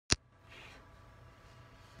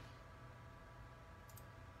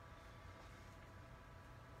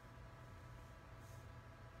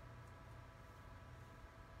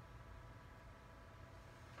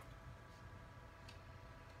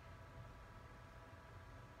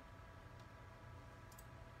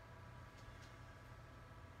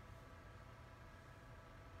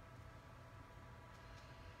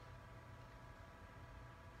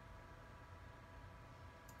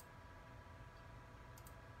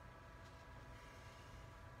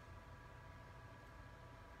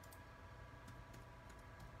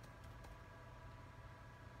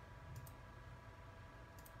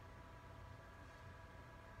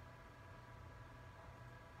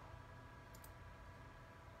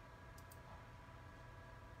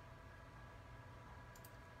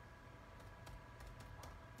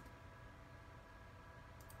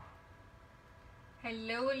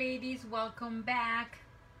Hello ladies, welcome back.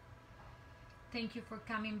 Thank you for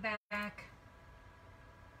coming back.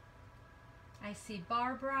 I see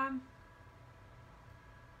Barbara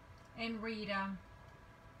and Rita.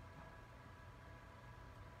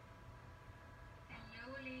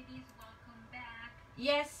 Hello ladies, welcome back.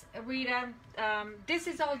 Yes, Rita, this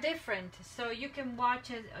is all different. So you can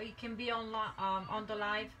watch it, you can be on the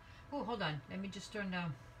live. Oh, hold on, let me just turn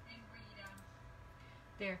down.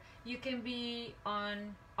 There, you can be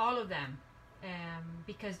on all of them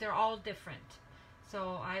because they're all different.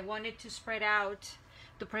 So I wanted to spread out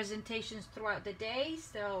the presentations throughout the day,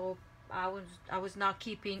 so I was not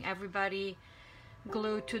keeping everybody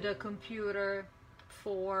glued to the computer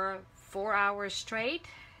for 4 hours straight.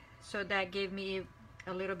 So that gave me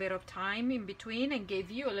a little bit of time in between and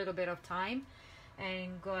gave you a little bit of time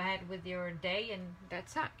and go ahead with your day, and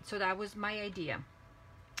that's it. So that was my idea.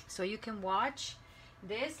 So you can watch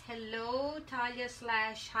this. Hello Talia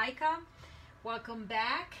 / Haika, welcome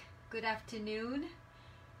back, good afternoon.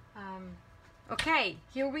 Okay,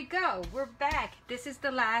 here we go, we're back. This is the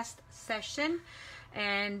last session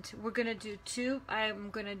and we're gonna do I'm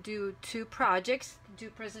gonna do two projects, do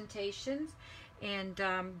presentations, and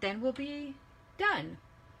then we'll be done.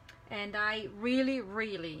 And I really,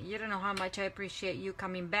 you don't know how much I appreciate you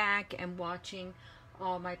coming back and watching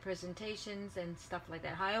all my presentations and stuff like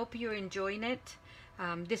that. I hope you're enjoying it.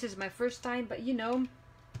 This is my first time, but you know,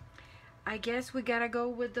 I guess we gotta go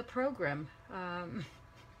with the program.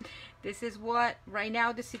 This is what right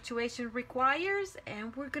now the situation requires,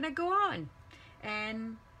 and we're gonna go on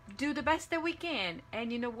and do the best that we can.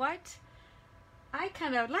 And you know what? I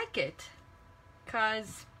kind of like it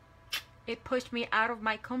because it pushed me out of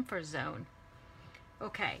my comfort zone.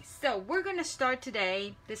 Okay, so we're gonna start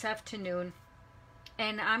today, this afternoon,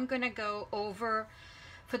 and I'm gonna go over,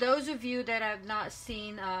 for those of you that have not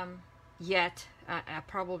seen yet, I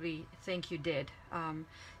probably think you did,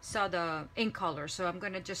 saw the ink color. So I'm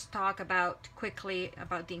going to just talk quickly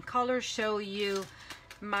about the ink color, show you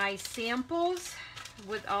my samples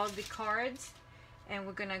with all the cards, and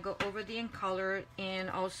we're going to go over the ink color and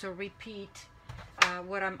also repeat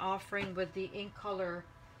what I'm offering with the ink color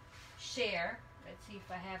share. Let's see if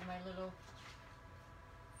I have my little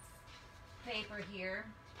paper here.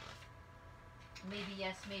 Maybe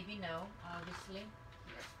yes, maybe no, obviously.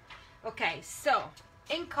 Okay, so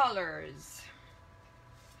ink colors.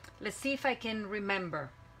 Let's see if I can remember.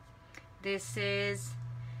 This is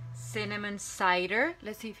Cinnamon Cider.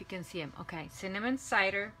 Let's see if you can see them. Okay, Cinnamon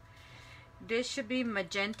Cider. This should be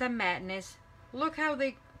Magenta Madness. Look how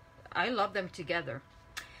I love them together.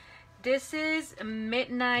 This is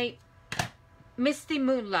Misty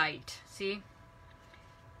Moonlight. See?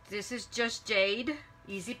 This is Just Jade.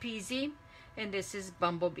 Easy peasy. And this is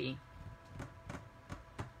Bumblebee.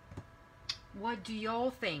 What do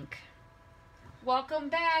y'all think? Welcome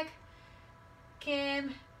back,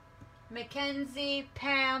 Kim, Mackenzie,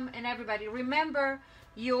 Pam, and everybody. Remember,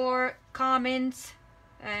 your comments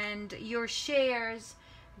and your shares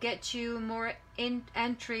get you more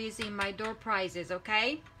entries in my door prizes,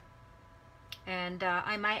 okay? And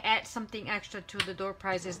I might add something extra to the door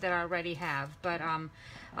prizes that I already have, but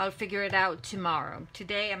I'll figure it out tomorrow.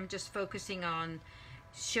 Today I'm just focusing on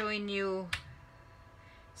showing you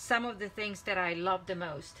some of the things that I love the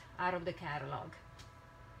most out of the catalog.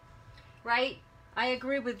 Right? I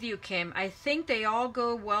agree with you, Kim. I think they all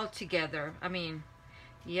go well together. I mean,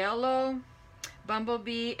 Yellow,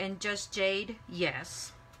 Bumblebee, and Just Jade,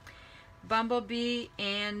 yes. Bumblebee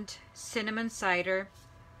and Cinnamon Cider,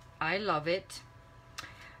 I love it.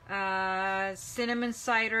 Cinnamon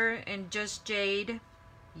Cider and Just Jade,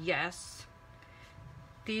 yes.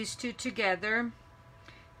 These two together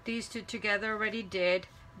already did.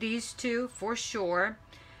 These two for sure.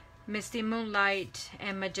 Misty Moonlight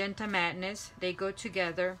and Magenta Madness, they go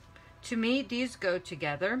together. To me, these go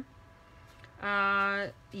together.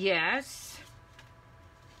 Yes,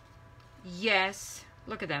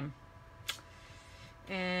 look at them.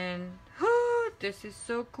 And this is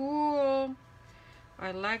so cool.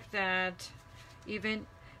 I like that. Even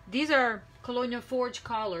these are Colonial Forge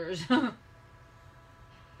colors. Love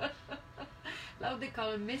the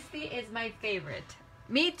color. Misty is my favorite.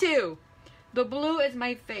 Me too. The blue is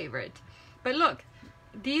my favorite. But look,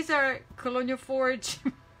 these are Colonial Forge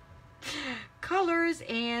colors,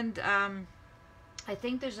 and I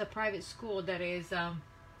think there's a private school that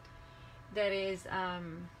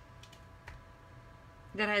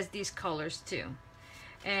has these colors too.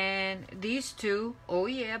 And these two, oh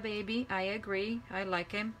yeah, baby, I agree. I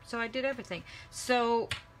like him. So I did everything. So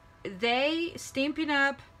they, Stampin'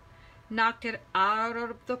 Up, knocked it out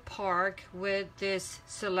of the park with this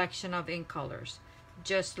selection of ink colors.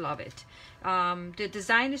 just love it. The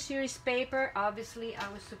designer series paper, obviously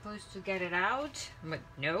I was supposed to get it out, but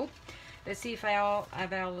no. Let's see if I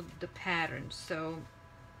have all of the patterns. So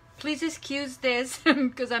please excuse this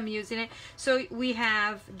because I'm using it. So we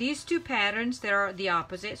have these two patterns that are the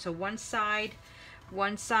opposite. So one side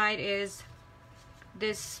is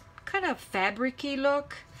this kind of fabric-y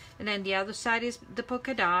look, and then the other side is the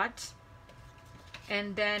polka dot.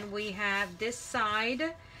 And then we have this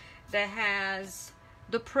side that has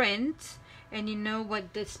the print, and you know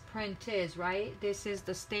what this print is, right? This is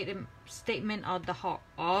the statement of the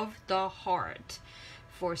heart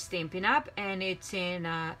for Stampin' Up, and it's in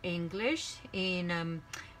English, in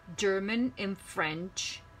German, in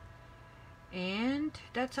French, and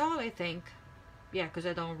that's all, I think. Yeah, because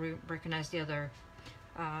I don't recognize the other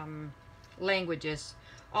languages.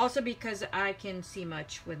 Also because I can see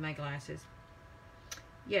much with my glasses.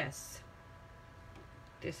 Yes.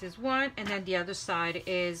 This is one, and then the other side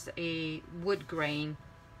is a wood grain.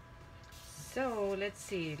 So let's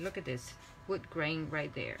see, look at this wood grain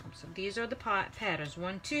right there. So these are the patterns: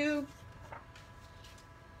 1, 2,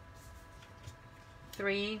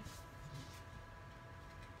 3,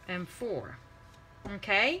 and 4.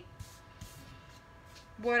 Okay.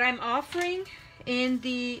 What I'm offering in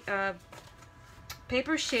the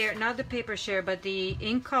paper share, not the paper share, but the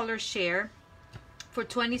in color share, for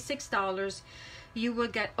 $26, you will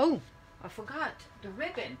get, oh, I forgot, the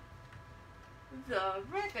ribbon. The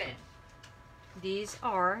ribbon. These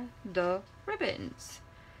are the ribbons.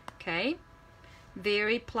 Okay.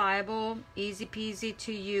 Very pliable, easy peasy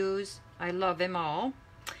to use. I love them all.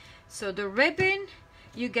 So the ribbon,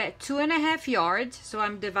 you get 2.5 yards. So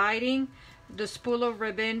I'm dividing the spool of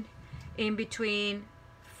ribbon in between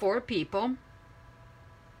 4 people.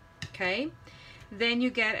 Okay. Then you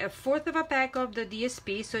get 1/4 of a pack of the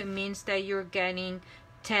DSP, so it means that you're getting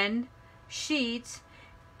 10 sheets,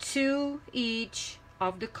 2 each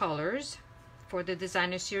of the colors for the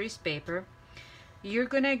designer series paper. You're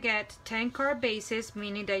gonna get 10 card bases,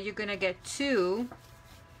 meaning that you're gonna get 2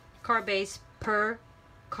 card base per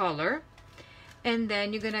color, and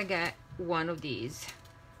then you're gonna get 1 of these.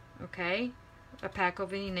 Okay, a pack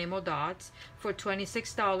of enamel dots for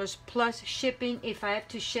 $26 plus shipping if I have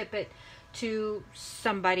to ship it to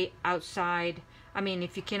somebody outside. I mean,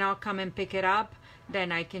 if you cannot come and pick it up, then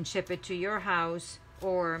I can ship it to your house,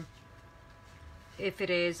 or if it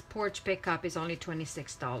is porch pickup, is only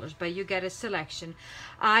 $26, but you get a selection.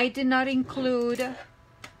 I did not include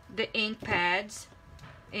the ink pads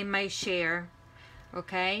in my share.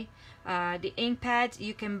 Okay, the ink pads,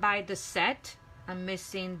 you can buy the set. I'm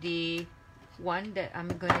missing the one that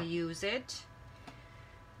I'm gonna use it.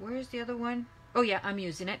 Where's the other one? Oh yeah, I'm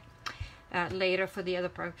using it later for the other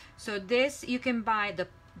part. So this, you can buy the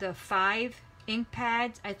 5 ink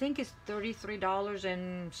pads. I think it's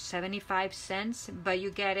 $33.75, but you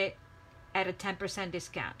get it at a 10%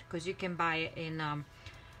 discount because you can buy it in a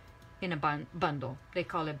bundle. They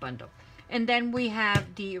call it bundle. And then we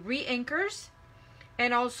have the re-inkers,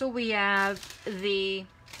 and also we have the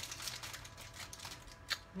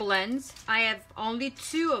blends. I have only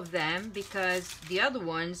 2 of them because the other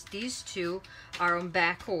ones, these 2, are on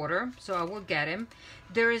back order, so I will get them.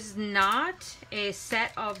 There is not a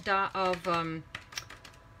set of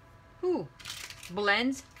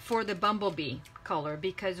blends for the bumblebee color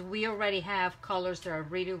because we already have colors that are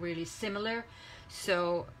really, really similar,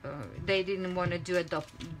 so they didn't want to do a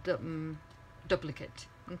duplicate.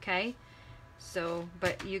 Okay. So,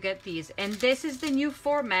 but you get these, and this is the new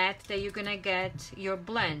format that you're gonna get your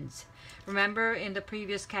blends. Remember, in the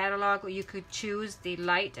previous catalog, you could choose the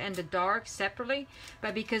light and the dark separately,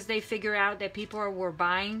 but because they figure out that people were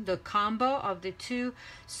buying the combo of the 2,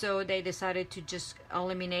 so they decided to just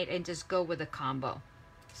eliminate and just go with a combo.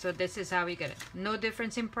 So this is how you get it. No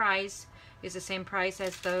difference in price. It's the same price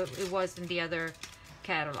as it was in the other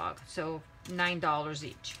catalog. So $9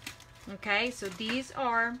 each. Okay, so these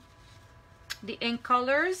are the ink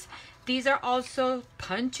colors. These are also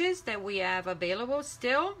punches that we have available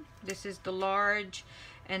still. This is the large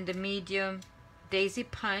and the medium daisy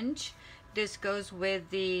punch. This goes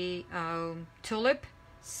with the tulip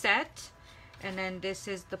set, and then this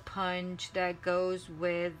is the punch that goes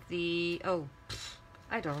with the,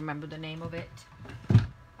 I don't remember the name of it.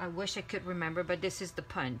 I wish I could remember, but this is the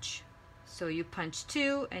punch. So you punch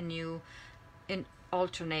 2 and you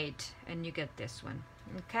alternate and you get this one.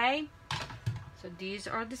 Okay, so these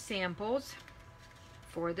are the samples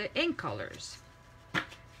for the ink colors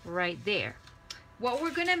right there. What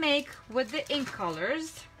we're gonna make with the ink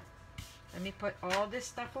colors, let me put all this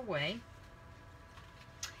stuff away.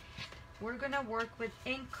 We're gonna work with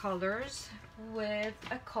ink colors with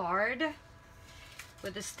a card,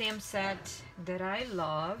 with the stamp set that I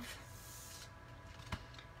love,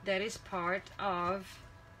 that is part of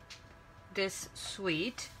this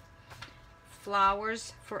suite,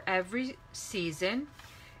 Flowers for Every Season.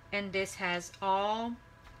 And this has all,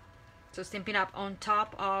 so Stampin' Up! On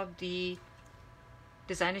top of the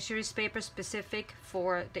designer series paper specific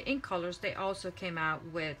for the ink colors, they also came out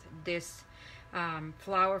with this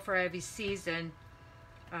Flower for Every Season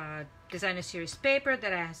designer series paper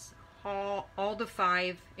that has all the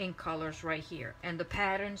 5 ink colors right here, and the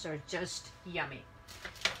patterns are just yummy.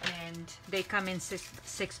 And they come in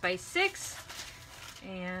 6 by 6.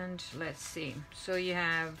 And let's see, so you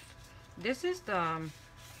have, this is the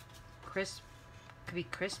could be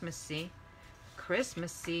Christmassy,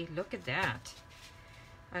 look at that.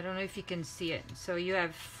 I don't know if you can see it. So you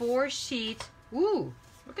have 4 sheets. Ooh,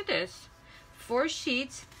 look at this, 4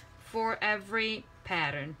 sheets for every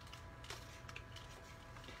pattern.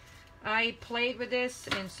 I played with this,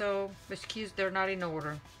 and so excuse, they're not in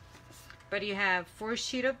order, but you have 4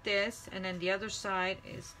 sheets of this, and then the other side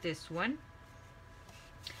is this one,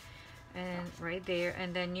 and right there,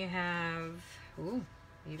 and then you have, ooh,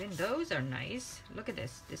 even those are nice. Look at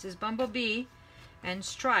this. This is Bumblebee and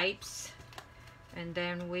stripes, and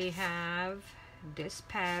then we have this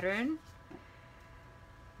pattern.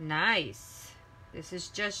 Nice. This is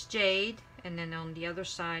just jade, and then on the other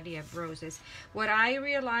side you have roses. What I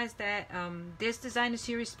realized that this designer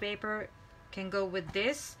series paper can go with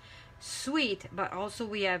this suite, but also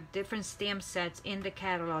we have different stamp sets in the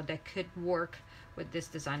catalog that could work with this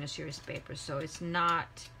designer series paper. So it's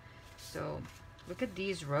not, so look at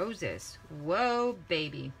these roses. Whoa,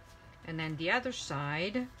 baby. And then the other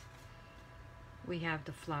side we have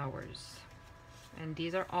the flowers, and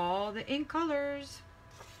these are all the ink colors.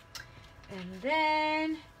 And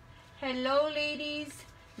then, hello ladies,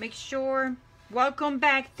 make sure, welcome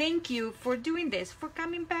back. Thank you for doing this, for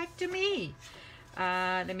coming back to me.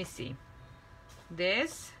 Let me see,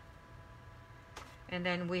 this, and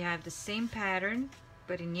then we have the same pattern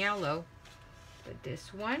but in yellow, but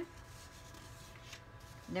this one.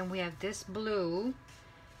 Then we have this blue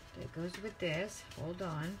that goes with this. Hold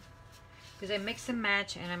on, because I mix and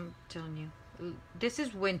match, and I'm telling you, this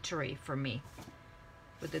is wintry for me,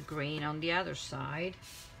 with the green on the other side.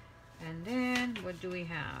 And then what do we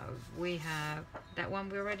have? We have that one,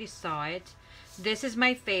 we already saw it. This is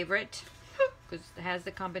my favorite because it has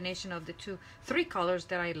the combination of the 3 colors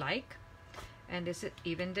that I like. And this is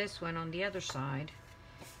even this one on the other side.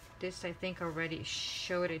 This I think already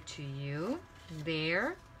showed it to you.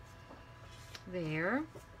 There,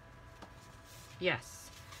 yes.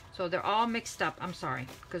 So they're all mixed up. I'm sorry,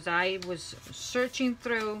 because I was searching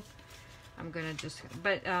through. I'm gonna just,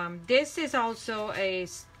 but this is also a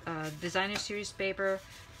designer series paper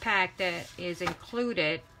pack that is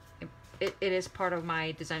included. It is part of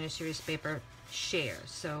my designer series paper share.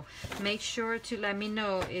 So make sure to let me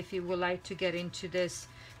know if you would like to get into this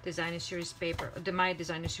designer series paper, my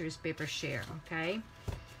designer series paper share. Okay,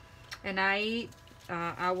 and I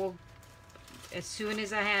will, as soon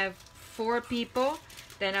as I have 4 people,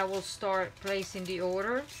 then I will start placing the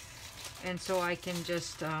order, and so I can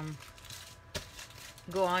just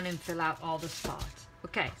go on and fill out all the spots.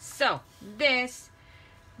 Okay, so this,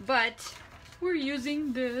 but we're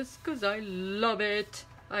using this because I love it.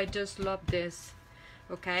 I just love this.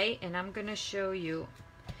 Okay, and I'm gonna show you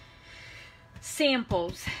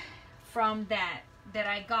samples from that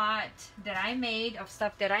I got, that I made, of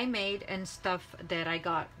stuff that I made and stuff that I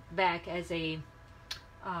got back as a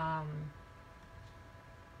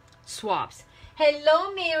swaps.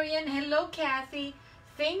 Hello Marion, hello Kathy,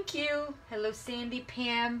 thank you. Hello Sandy,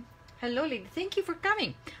 Pam, hello lady, thank you for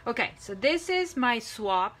coming. Okay, so this is my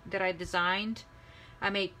swap that I designed. I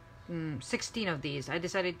made 16 of these. I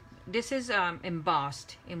decided this is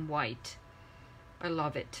embossed in white. I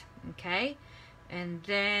love it. Okay, and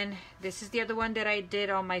then this is the other one that I did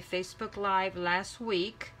on my Facebook Live last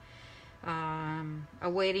week.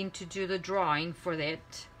 Waiting to do the drawing for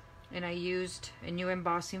it, and I used a new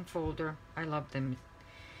embossing folder. I love them.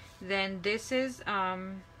 Then this is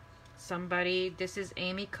somebody, this is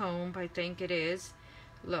Amy Combe, I think it is.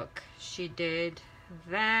 Look, she did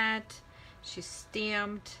that, she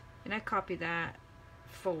stamped, and I copied that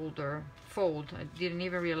fold. I didn't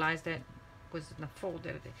even realize that was in the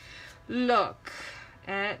folder. Look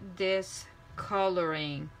at this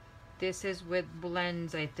coloring. This is with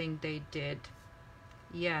blends, I think they did.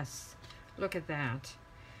 Yes, look at that.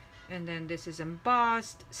 And then this is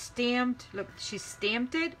embossed, stamped. Look, she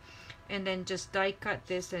stamped it and then just die cut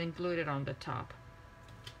this and glued it on the top.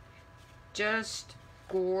 Just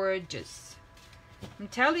gorgeous, I'm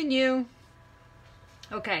telling you.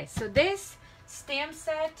 Okay, so this stamp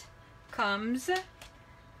set comes,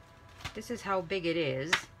 this is how big it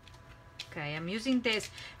is. Okay, I'm using this.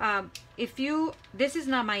 This is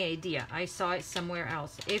not my idea. I saw it somewhere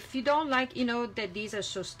else. If you don't like, you know, that these are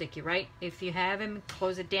so sticky, right? If you have them,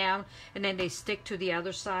 close it down, and then they stick to the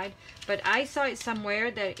other side. But I saw it somewhere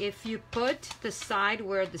that if you put the side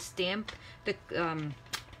where the stamp, the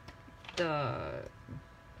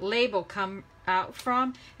label come out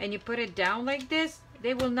from, and you put it down like this,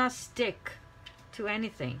 they will not stick to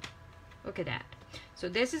anything. Look at that. So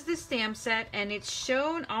this is the stamp set, and it's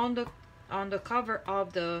shown on the cover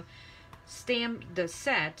of the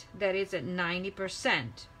set that is at 90%,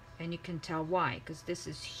 and you can tell why, because this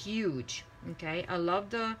is huge. Okay, I love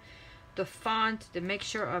the font, the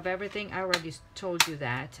mixture of everything. I already told you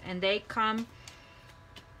that. And they come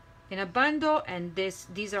in a bundle, and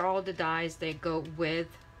these are all the dies that go with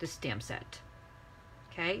the stamp set.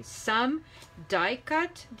 Okay, some die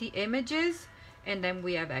cut the images, and then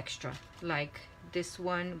we have extra, like this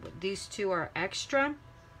one. These two are extra.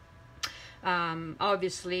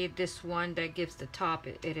 Obviously this one that gives the top,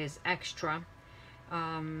 it is extra,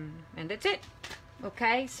 and that's it.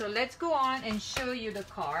 Okay, so let's go on and show you the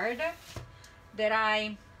card that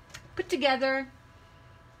I put together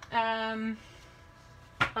a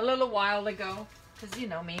little while ago, because you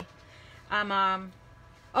know me, I'm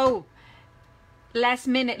oh, last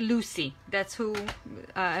minute Lucy, that's who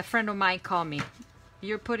a friend of mine called me.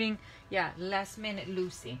 You're putting, yeah, last minute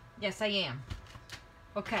Lucy. Yes, I am.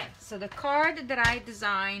 Okay, so the card that I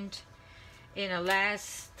designed in the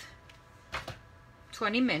last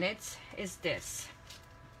 20 minutes is this.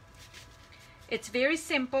 It's very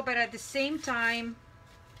simple, but at the same time,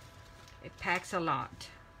 it packs a lot.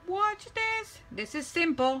 Watch this. This is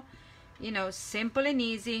simple, you know, simple and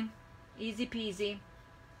easy, easy peasy.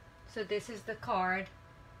 So this is the card.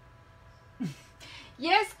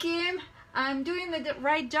 Yes, Kim, I'm doing the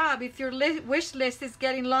right job. If your wish list is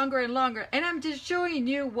getting longer and longer, and I'm just showing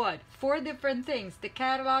you what, 4 different things. The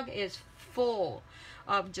catalog is full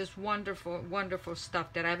of just wonderful, wonderful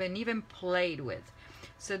stuff that I haven't even played with.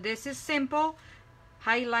 So this is simple,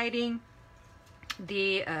 highlighting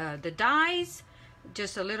the dies,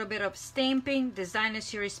 just a little bit of stamping, designer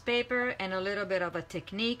series paper, and a little bit of a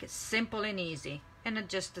technique, simple and easy, and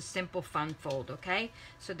just a simple fun fold. Okay,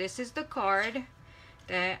 so this is the card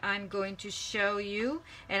that I'm going to show you.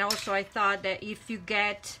 And also I thought that if you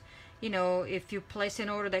get, you know, if you place an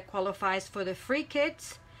order that qualifies for the free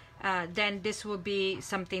kits, then this will be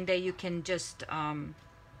something that you can just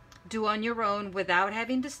do on your own without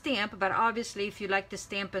having the stamp. But obviously if you like the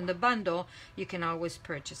stamp in the bundle, you can always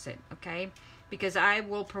purchase it. Okay, because I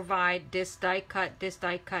will provide this die cut,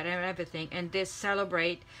 and everything, and this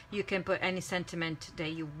Celebrate, you can put any sentiment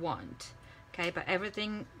that you want. Okay, but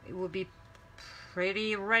everything will be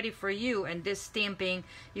pretty ready for you, and this stamping,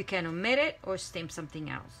 you can omit it or stamp something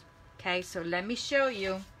else. Okay, so let me show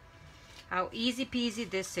you how easy peasy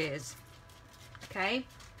this is. Okay,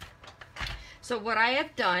 so what I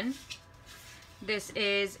have done, this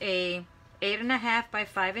is a 8.5 by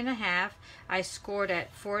 5.5. I scored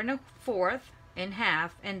at 4 1/4 in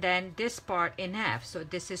half, and then this part in half, so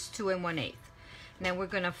this is 2 1/8. Now we're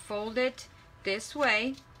gonna fold it this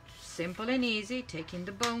way, simple and easy, taking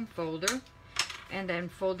the bone folder, and then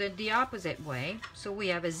fold it the opposite way, so we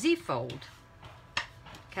have a Z fold.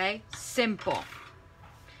 Okay, simple.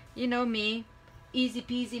 You know me, easy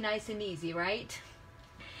peasy, nice and easy, right?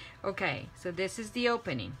 Okay, so this is the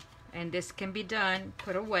opening, and this can be done,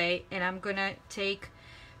 put away, and I'm gonna take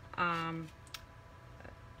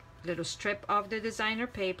little strip of the designer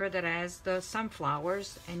paper that has the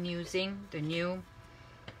sunflowers, and using the new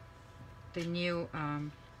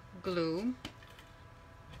glue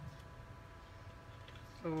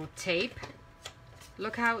or tape.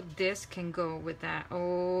 Look how this can go with that.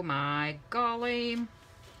 Oh my golly.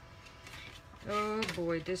 Oh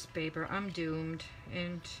boy, this paper, I'm doomed,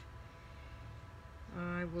 and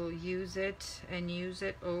I will use it and use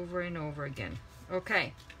it over and over again.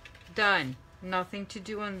 Okay, done. Nothing to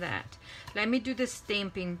do on that. Let me do the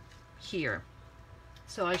stamping here.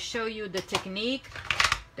 So I'll show you the technique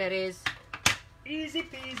that is easy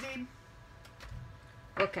peasy.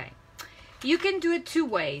 Okay, you can do it 2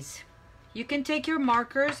 ways. You can take your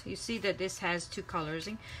markers, you see that this has 2 colors.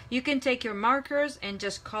 You can take your markers and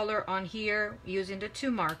just color on here using the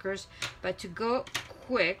 2 markers, but to go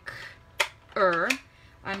quicker,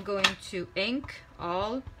 I'm going to ink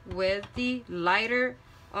all with the lighter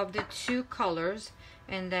of the 2 colors,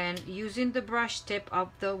 and then using the brush tip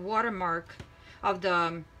of the watermark of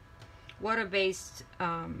the water-based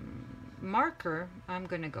marker, I'm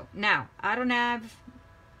gonna go. Now I don't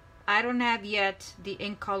have yet the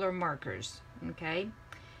ink color markers. okay,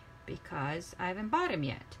 because I haven't bought them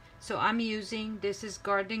yet. So I'm using, this is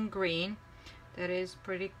garden green, that is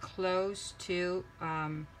pretty close to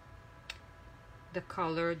the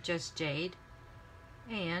color Just Jade,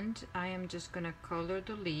 and I am just gonna color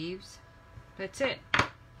the leaves. That's it.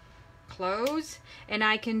 Close. And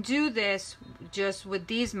I can do this just with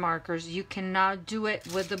these markers. You cannot do it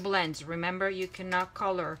with the blends. Remember, you cannot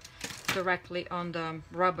color directly on the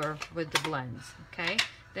rubber with the blends. Okay,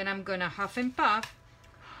 then I'm gonna huff and puff,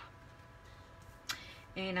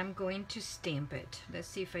 and I'm going to stamp it. Let's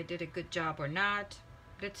see if I did a good job or not.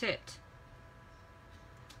 That's it.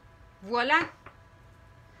 Voila.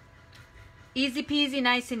 Easy peasy,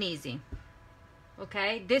 nice and easy.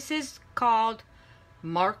 Okay, this is called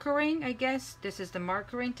markering, I guess. This is the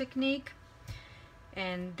markering technique,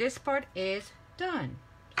 and this part is done.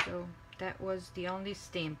 So that was the only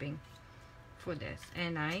stamping for this.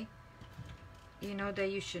 And you know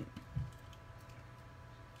that you should,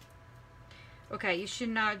 okay, you should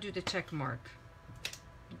not do the check mark.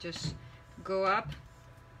 Just go up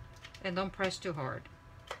and don't press too hard.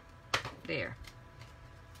 There.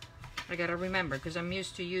 I gotta remember, because I'm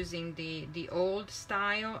used to using the old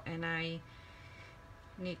style, and I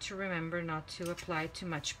need to remember not to apply too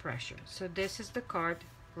much pressure. So this is the card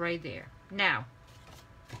right there. Now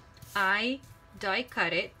I die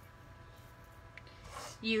cut it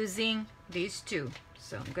using these two.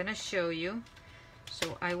 So I'm gonna show you.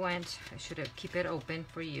 So I should have keep it open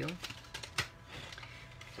for you.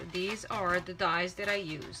 So these are the dies that I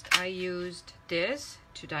used. I used this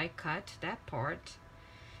to die cut that part.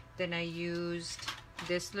 Then I used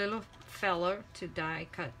this little fella to die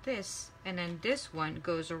cut this, and then this one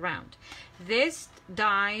goes around. This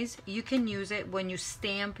dies, you can use it when you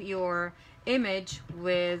stamp your image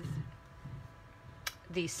with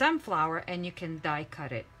the sunflower, and you can die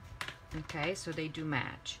cut it. Okay, so they do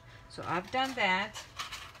match. So I've done that.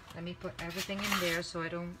 Let me put everything in there so I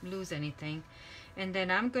don't lose anything. And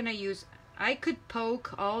then I'm gonna use, I could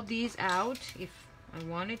poke all these out if I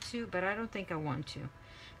wanted to, but I don't think I want to,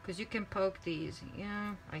 because you can poke these.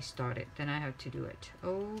 Yeah, I started, then I have to do it.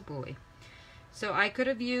 Oh boy. So I could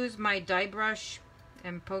have used my die brush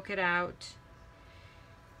and poke it out,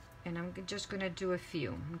 and I'm just gonna do a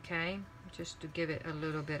few, okay, just to give it a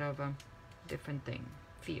little bit of a different thing,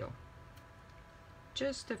 feel.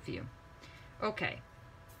 Just a few. Okay,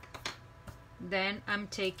 then I'm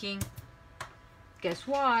taking, guess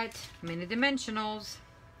what, mini dimensionals,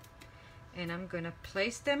 and I'm gonna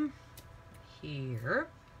place them here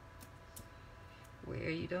where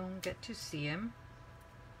you don't get to see them,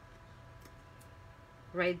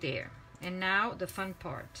 right there. And now the fun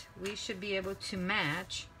part, we should be able to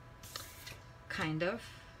match, kind of,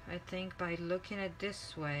 I think, by looking at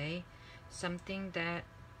this way, something that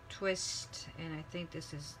twists, and I think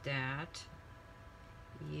this is that.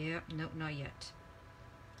 Yeah, no, not yet.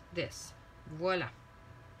 This, voila.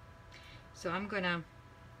 So I'm gonna,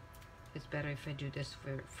 it's better if I do this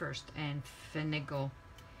first and finagle.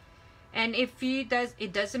 And if it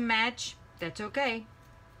doesn't match, that's okay.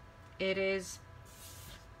 It is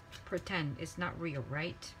pretend, it's not real,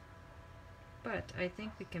 right? But I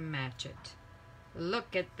think we can match it.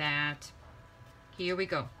 Look at that. Here we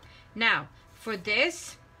go. Now for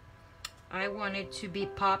this, I want it to be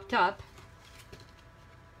popped up.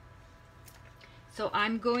 So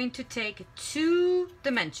I'm going to take 2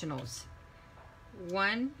 dimensionals,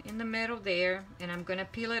 one in the middle there, and I'm gonna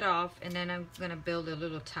peel it off, and then I'm gonna build a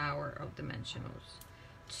little tower of dimensionals.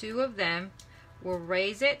 2 of them, will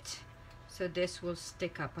raise it so this will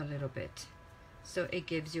stick up a little bit, so it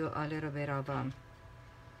gives you a little bit of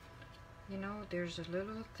you know, there's a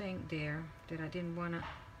little thing there that I didn't wanna,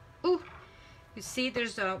 ooh, you see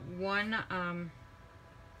there's a one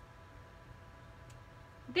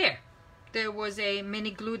there was a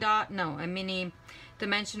mini glue dot, no, a mini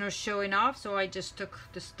dimensional showing off, so I just took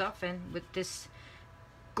the stuff, and with this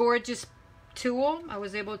gorgeous tool I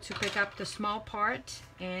was able to pick up the small part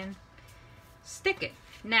and stick it.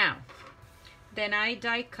 Now then I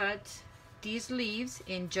die cut these leaves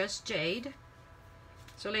in Just Jade.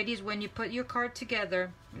 So ladies, when you put your card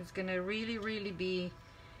together, it's gonna really be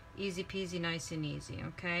easy peasy, nice and easy,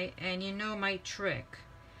 okay? And you know my trick,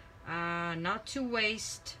 not to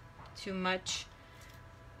waste too much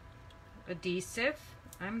adhesive.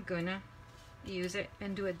 I'm gonna use it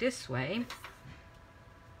and do it this way,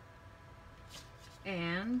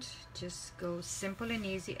 and just go simple and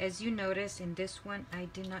easy. As you notice in this one, I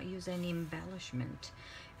did not use any embellishment,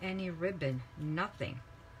 any ribbon, nothing.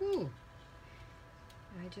 Ooh.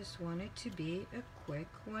 I just want it to be a quick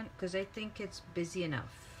one because I think it's busy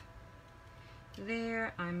enough.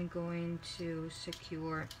 There, I'm going to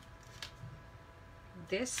secure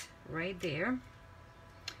this right there,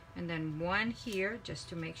 and then one here just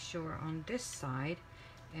to make sure on this side,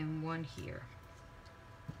 and one here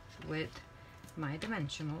with my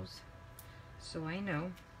dimensionals, so I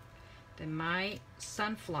know that my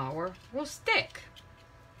sunflower will stick.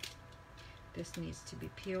 This needs to be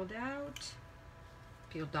peeled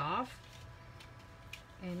off,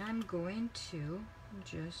 and I'm going to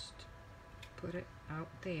just put it out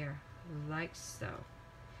there like so,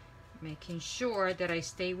 making sure that I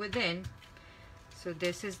stay within. So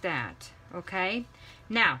this is that. Okay,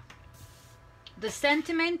 now the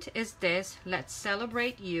sentiment is this: let's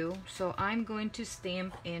celebrate you. So I'm going to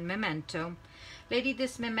stamp in memento. Lady,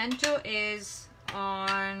 this memento is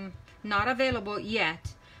on not available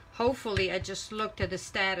yet. Hopefully, I just looked at the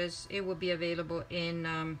status, it will be available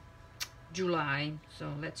in July.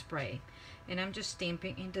 So let's pray. And I'm just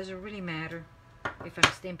stamping. It doesn't really matter if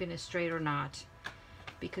I'm stamping it straight or not,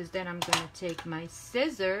 because then I'm going to take my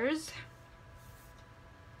scissors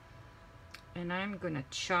and I'm going to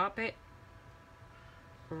chop it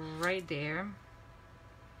right there.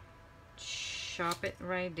 Chop it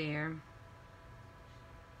right there.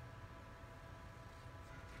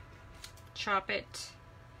 Chop it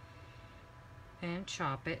and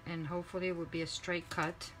chop it, and hopefully it will be a straight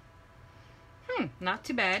cut. Not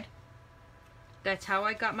too bad. That's how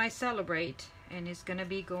I got my celebrate, and it's gonna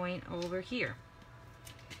be going over here.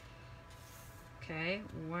 Okay,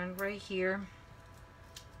 one right here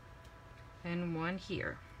and one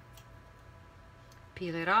here.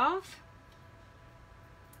 Peel it off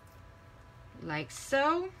like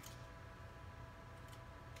so,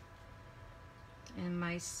 and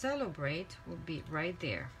my celebrate will be right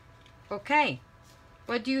there. Okay,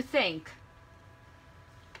 what do you think?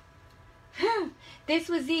 This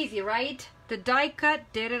was easy, right? The die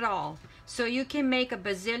cut did it all. So you can make a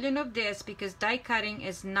bazillion of this, because die cutting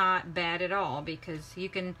is not bad at all, because you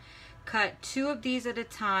can cut 2 of these at a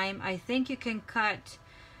time. I think you can cut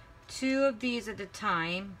 2 of these at a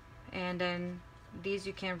time, and then these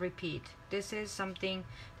you can repeat. This is something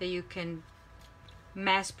that you can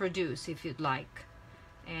mass produce if you'd like.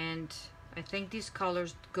 And I think these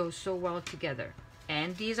colors go so well together.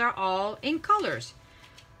 And these are all in colors.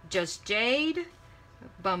 Just Jade,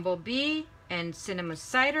 Bumblebee, and Cinnamon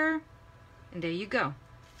Cider. And there you go.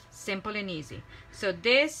 Simple and easy. So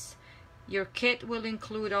this, your kit will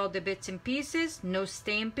include all the bits and pieces. No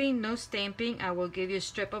stamping, no stamping. I will give you a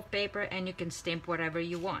strip of paper and you can stamp whatever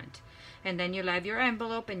you want. And then you'll have your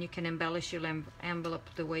envelope, and you can embellish your envelope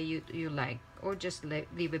the way you like, or just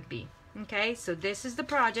leave it be. Okay, so this is the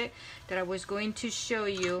project that I was going to show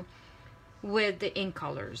you with the ink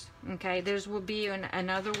colors. Okay, there's will be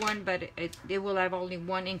another one, but it will have only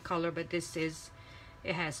 1 ink color, but this is,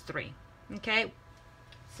 it has 3. Okay,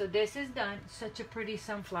 so this is done. Such a pretty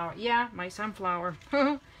sunflower. Yeah, my sunflower.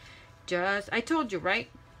 I told you, right?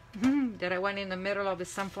 That I went in the middle of the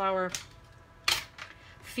sunflower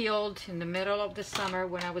field in the middle of the summer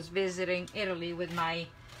when I was visiting Italy with my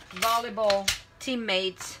volleyball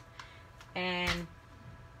teammates. And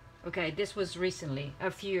okay, this was recently, a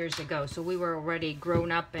few years ago, so we were already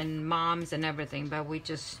grown up and moms and everything, but we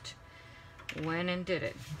just went and did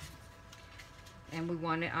it, and we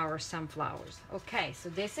wanted our sunflowers. Okay, so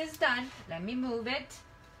this is done. Let me move it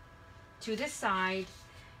to the side,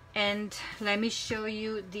 and let me show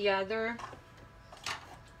you the other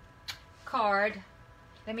card.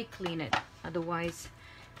 Let me clean it, otherwise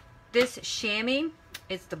this chamois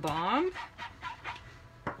is the bomb,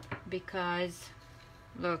 because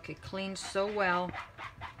look, it cleans so well.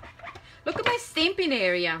 Look at my stamping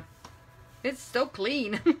area. It's so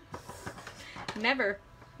clean. Never.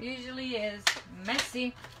 Usually is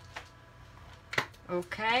messy.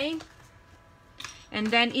 Okay. And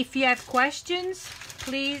then if you have questions,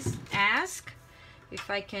 please ask. If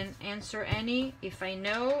I can answer any. If I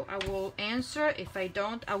know, I will answer. If I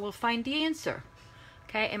don't, I will find the answer.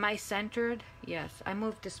 Okay, am I centered? Yes, I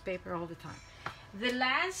move this paper all the time. The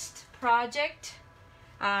last project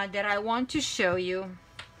that I want to show you,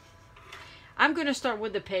 I'm going to start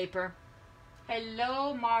with the paper.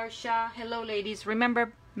 Hello, Marsha. Hello, ladies.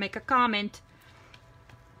 Remember, make a comment.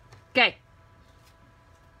 Okay.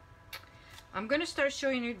 I'm going to start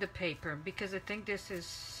showing you the paper because I think this is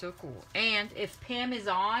so cool. And if Pam is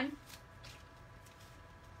on,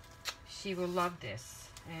 she will love this.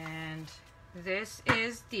 And this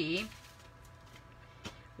is the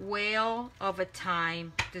Whale of a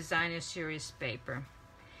Time Designer Series paper.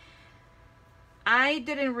 I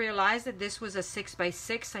didn't realize that this was a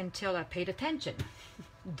 6x6 until I paid attention.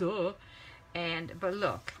 Duh. But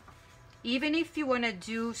look, even if you want to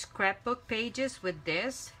do scrapbook pages with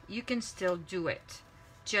this, you can still do it.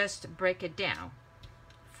 Just break it down.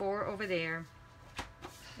 4 over there,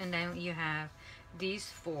 and then you have these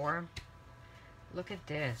 4. Look at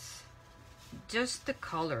this, just the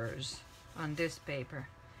colors on this paper.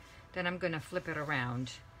 Then I'm gonna flip it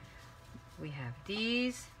around. We have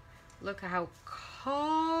these. Look how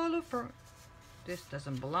colorful. This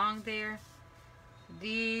doesn't belong there.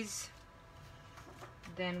 These.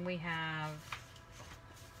 Then we have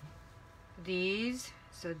these.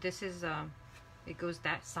 So this is it goes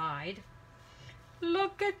that side.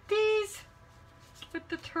 Look at these with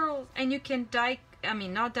the turtles. And you can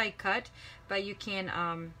not die cut, but you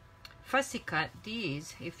can fussy cut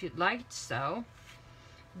these if you'd like so.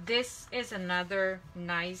 This is another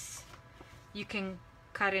nice, you can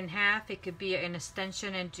cut in half. It could be an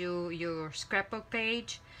extension and do your scrapbook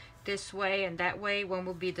page this way and that way. One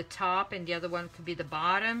will be the top and the other one could be the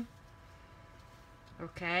bottom.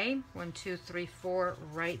 Okay, 1, 2, 3, 4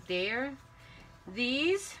 right there.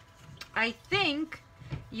 These, I think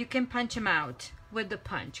you can punch them out with the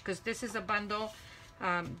punch, because this is a bundle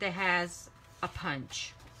that has a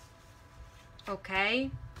punch. Okay,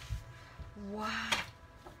 wow.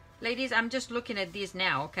 Ladies, I'm just looking at these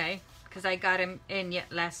now, okay? Because I got them in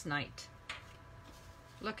yet last night.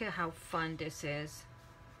 Look at how fun this is.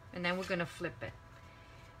 And then we're gonna flip it.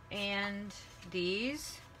 And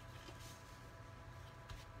these.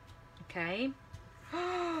 Okay.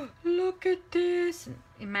 Look at this.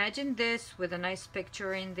 Imagine this with a nice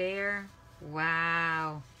picture in there.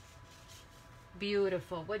 Wow.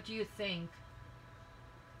 Beautiful. What do you think?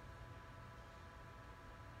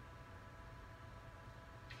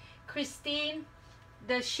 Christine,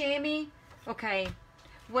 the chamois, okay,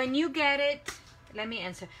 when you get it, let me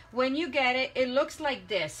answer. When you get it, it looks like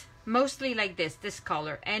this, mostly like this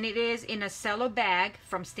color, and it is in a cello bag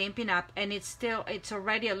from Stampin' Up, and it's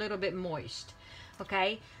already a little bit moist,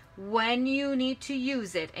 okay? When you need to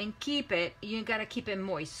use it and keep it, you gotta keep it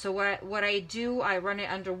moist. So what I do, I run it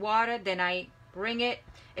under water, then I bring it.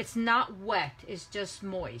 It's not wet, it's just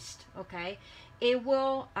moist, okay? It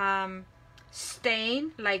will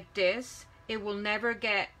stain like this. It will never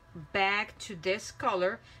get back to this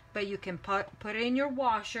color, but you can put it in your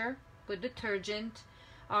washer with detergent.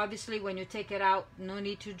 Obviously when you take it out, no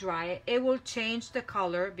need to dry it. It will change the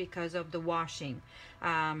color because of the washing.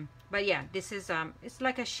 But yeah, this is it's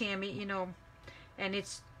like a chamois, you know, and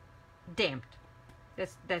it's damped.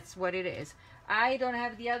 That's what it is. I don't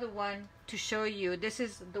have the other one to show you. This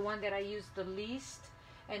is the one that I use the least,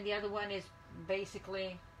 and the other one is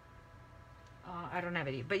basically I don't have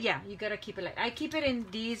any, but yeah, you gotta keep it like I keep it in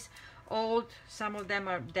these old. Some of them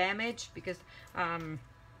are damaged because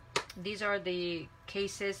these are the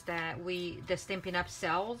cases that the Stampin' Up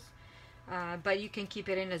sells, but you can keep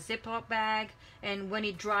it in a Ziploc bag, and when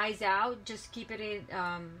it dries out, just keep it in.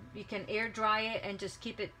 You can air dry it and just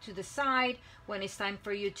keep it to the side. When it's time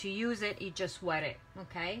for you to use it, you just wet it.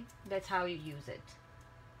 Okay, that's how you use it.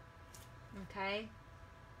 Okay.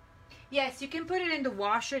 Yes, you can put it in the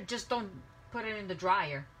washer. Just don't put it in the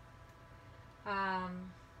dryer.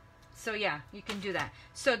 So yeah, you can do that.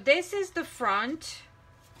 So this is the front,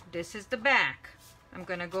 this is the back. I'm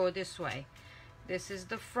gonna go this way. This is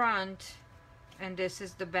the front and this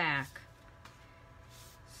is the back.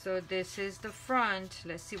 So this is the front.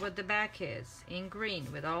 Let's see what the back is in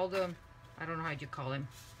green with all the, I don't know how you call him,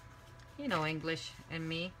 you know, English and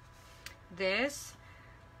me. This,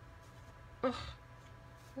 ugh,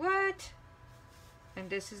 what? And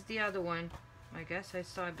this is the other one. I guess I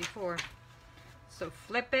saw it before. So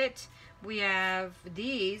flip it. We have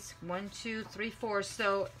these 1, 2, 3, 4.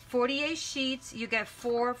 So 48 sheets. You get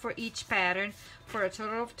 4 for each pattern for a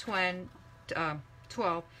total of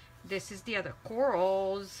 12. This is the other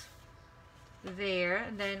corals there.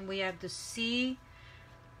 And then we have the sea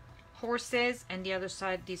horses, and the other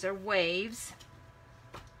side these are waves.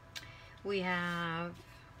 We have,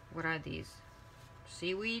 what are these?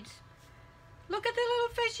 Seaweeds. Look at the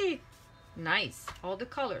little fishy. Nice. All the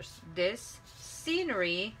colors. This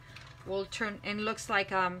scenery will turn and looks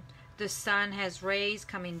like the sun has rays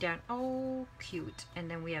coming down. Oh, cute. And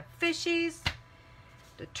then we have fishies,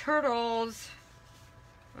 the turtles,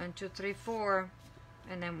 1, 2, 3, 4,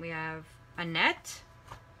 and then we have a net,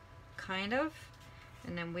 kind of,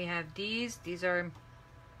 and then we have these are,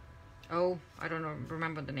 oh, I don't know,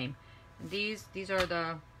 remember the name. These are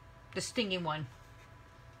the stinging one.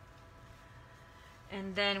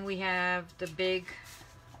 And then we have the big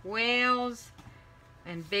whales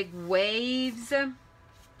and big waves.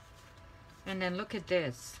 And then look at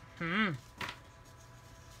this. 1,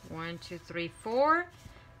 2, 3, 4,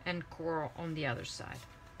 and coral on the other side.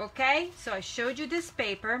 Okay, so I showed you this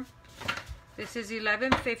paper. This is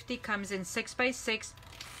 1150, comes in 6 by 6,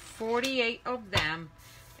 48 of them.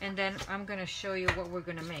 and then I'm gonna show you what we're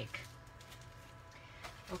gonna make.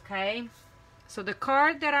 Okay, so the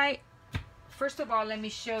card that first of all, let me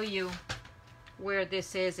show you where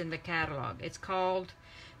this is in the catalog. It's called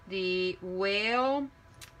the Wheel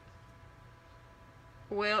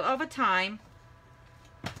of a Time,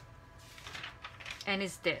 and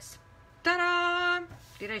it's this. Ta-da!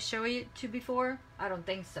 Did I show you to before? I don't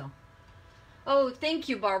think so. Oh, thank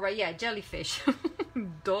you, Barbara. Yeah, jellyfish.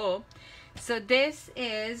 Duh. So this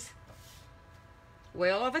is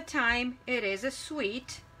Wheel of a Time. It is a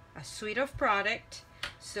suite of product.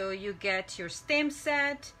 So you get your stamp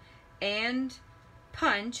set and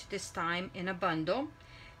punch, this time in a bundle.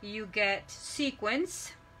 You get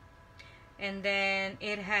sequins, and then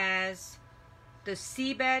it has the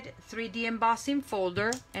Seabed 3D embossing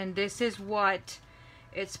folder, and this is what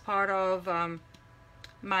it's part of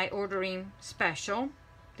my ordering special.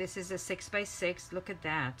 This is a 6x6. Look at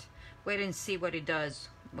that. Wait and see what it does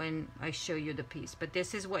when I show you the piece. But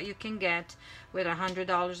this is what you can get with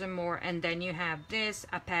 $100 or more. And then you have this,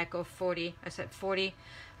 a pack of 40 DSP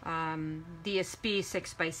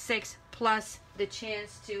 6x6, plus the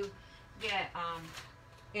chance to get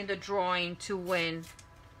in the drawing to win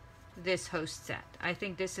this host set. I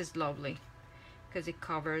think this is lovely because it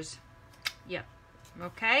covers, yep.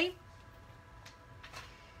 Okay,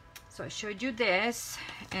 so I showed you this,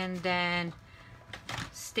 and then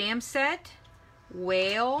stamp set,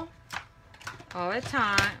 Wheel all the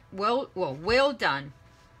time. Well done.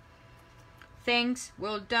 Thanks,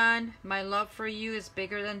 well done. My love for you is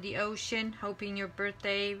bigger than the ocean. Hoping your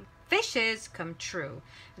birthday wishes come true.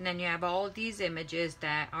 And then you have all these images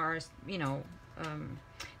that are, you know,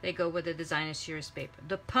 they go with the designer series paper.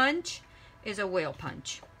 The punch is a whale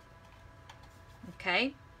punch.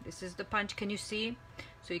 Okay, this is the punch. Can you see?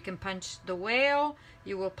 So you can punch the whale.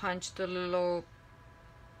 You will punch the little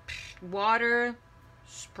water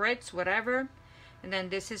spritz, whatever. And then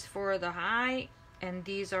this is for the eye, and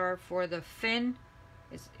these are for the fin,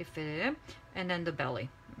 and then the belly.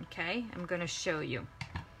 Okay, I'm gonna show you.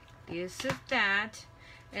 This is that,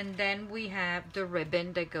 and then we have the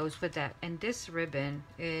ribbon that goes with that. And this ribbon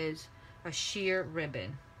is a sheer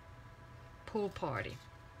ribbon. Pool party.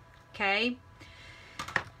 Okay.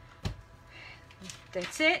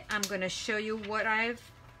 That's it. I'm gonna show you what I've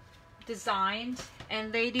designed.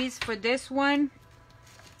 And ladies, for this one,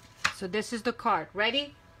 so this is the card.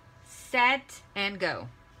 Ready, set, and go.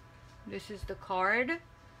 This is the card.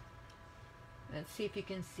 Let's see if you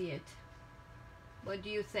can see it. What do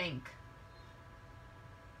you think?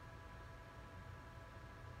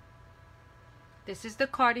 This is the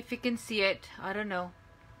card, if you can see it. I don't know.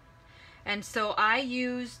 And so I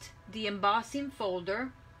used the embossing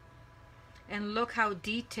folder, and look how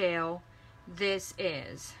detailed this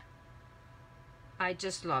is. I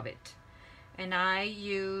just love it. And I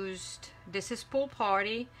used, this is Pool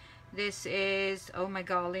Party. This is, oh my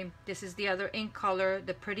golly, this is the other ink color,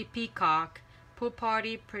 the Pretty Peacock. Pool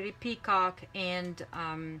Party, Pretty Peacock, and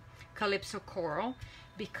Calypso Coral.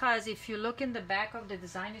 Because if you look in the back of the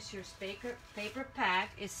Designer Series paper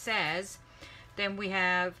pack, it says, then we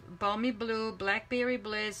have Balmy Blue, Blackberry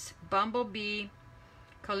Bliss, Bumblebee,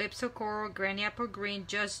 Calypso Coral, Granny Apple Green,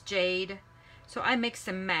 Just Jade. So I mix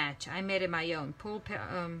and match. I made it my own. Pool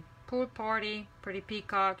Party, Pretty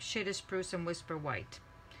Peacock, Shaded Spruce, and Whisper White.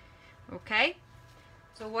 Okay?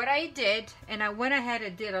 So what I did, and I went ahead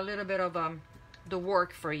and did a little bit of the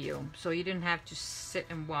work for you, so you didn't have to sit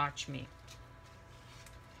and watch me.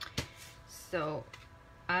 So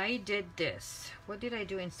I did this. What did I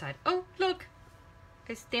do inside? Oh, look!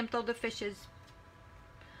 I stamped all the fishes.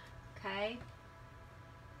 Okay.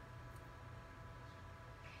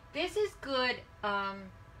 This is good.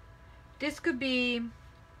 This could be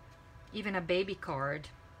even a baby card,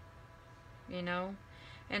 you know.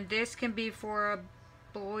 And this can be for a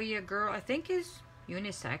boy, a girl. I think is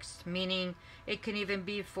unisex, meaning it can even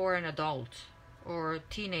be for an adult or a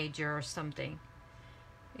teenager or something,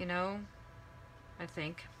 you know. I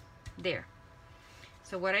think there.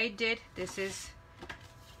 So what I did, this is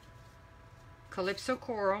Calypso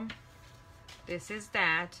Coral. This is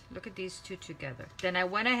that. Look at these two together. Then I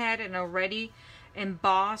went ahead and already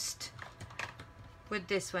embossed with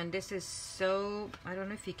this one. This is so, I don't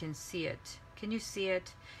know if you can see it. Can you see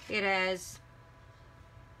it? It has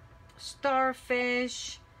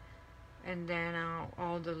starfish, and then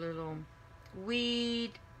all the little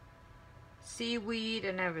weed, seaweed,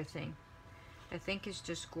 and everything. I think it's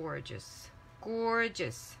just gorgeous.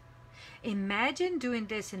 Gorgeous. Imagine doing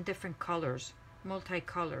this in different colors,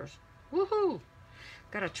 multicolors. Woohoo!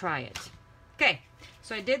 Gotta try it. Okay,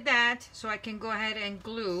 so I did that, so I can go ahead and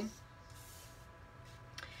glue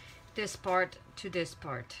this part to this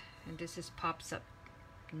part, and this is pops up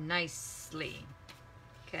nicely.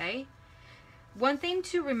 Okay, one thing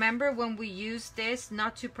to remember when we use this,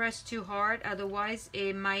 not to press too hard, otherwise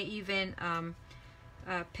it might even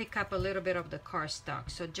pick up a little bit of the cardstock.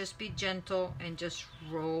 So just be gentle and just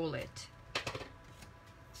roll it.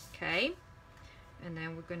 Okay, and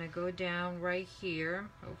then we're gonna go down right here.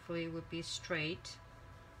 Hopefully it will be straight.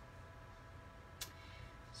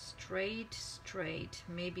 Straight.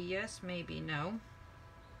 Maybe yes, maybe no.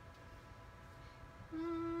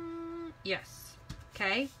 Yes.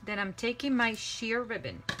 Okay, then I'm taking my sheer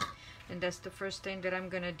ribbon, and that's the first thing that I'm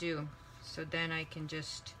gonna do. So then I can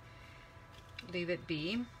just leave it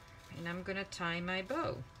be, and I'm gonna tie my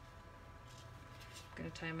bow. I'm gonna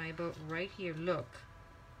tie my bow right here. Look,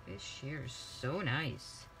 this sheer is so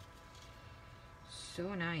nice.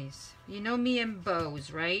 So nice. You know me and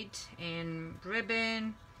bows, right? And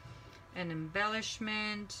ribbon and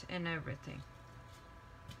embellishment and everything.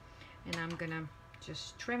 And I'm gonna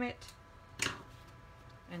just trim it.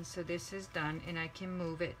 And so this is done, and I can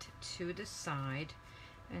move it to the side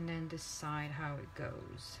and then decide how it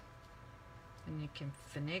goes. And you can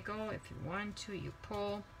finagle if you want to, you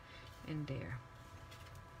pull in there.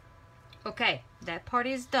 Okay, that part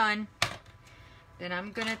is done. Then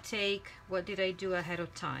I'm gonna take, what did I do ahead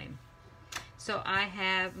of time? So I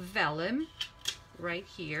have vellum right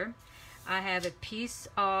here. I have a piece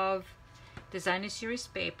of designer series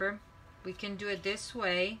paper. We can do it this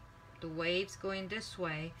way, the waves going this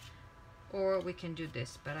way, or we can do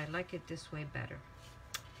this, but I like it this way better.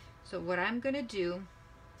 So what I'm gonna do,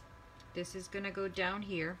 this is gonna go down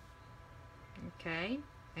here, okay,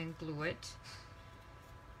 and glue it.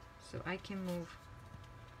 So I can move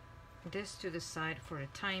this to the side for the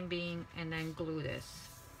time being and then glue this.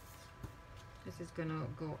 This is gonna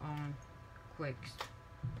go on quick.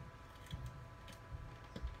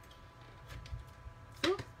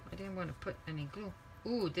 Ooh, I didn't want to put any glue.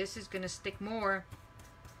 Ooh, this is gonna stick more.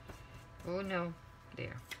 Oh no,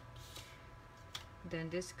 there. Then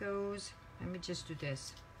this goes, let me just do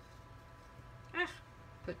this.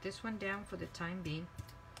 Put this one down for the time being.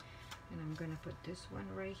 And I'm gonna put this one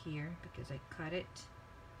right here because I cut it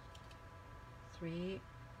 3,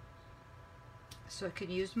 so I could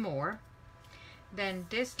use more. Then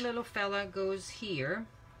this little fella goes here,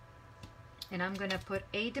 and I'm gonna put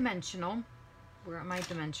a dimensional. Where are my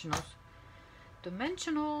dimensionals?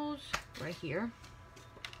 Dimensionals right here.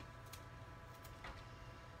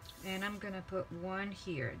 And I'm gonna put one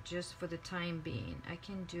here just for the time being. I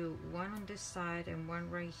can do one on this side and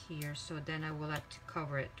one right here, so then I will have to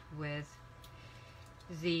cover it with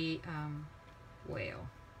the whale.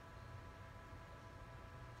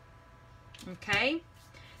 Okay,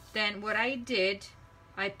 then what I did,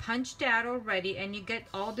 I punched out already, and you get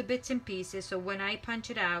all the bits and pieces. So when I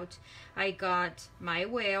punch it out, I got my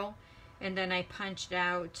whale, and then I punched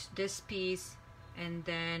out this piece, and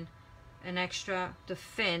then an extra, the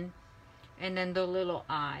fin, and then the little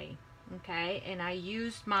eye. Okay, and I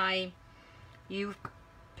used my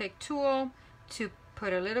U-pick tool to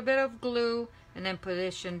put a little bit of glue and then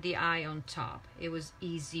position the eye on top. It was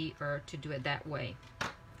easier to do it that way.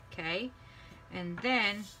 Okay, and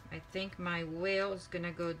then I think my whale is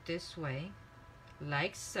gonna go this way,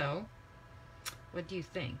 like so. What do you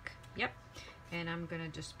think? Yep. And I'm gonna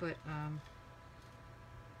just put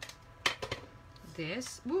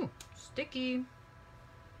this. Ooh, sticky.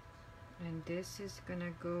 And this is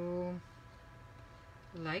gonna go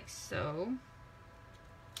like so.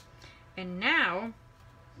 And now,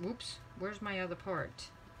 whoops, where's my other part?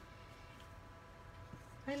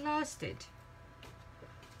 I lost it.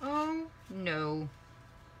 Oh no.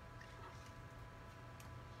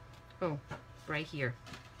 Oh, right here.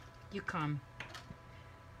 You come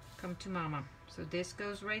to mama. So this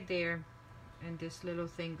goes right there, and this little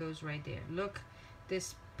thing goes right there. Look,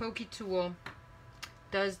 this pokey tool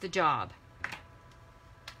does the job.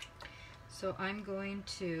 So I'm going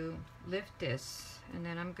to lift this, and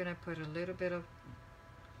then I'm gonna put a little bit of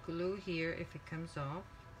glue here if it comes off.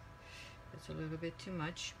 It's a little bit too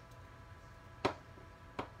much.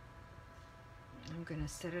 I'm gonna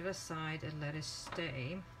set it aside and let it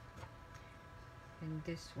stay. And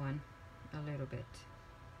this one a little bit,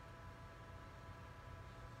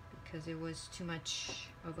 because it was too much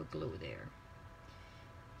of a glue there.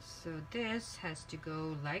 So this has to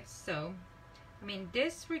go like so. I mean,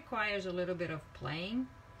 this requires a little bit of playing,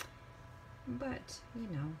 but you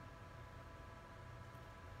know.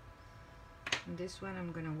 And this one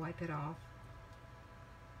I'm gonna wipe it off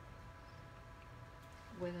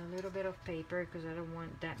with a little bit of paper because I don't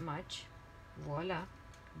want that much. Voila,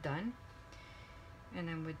 done. And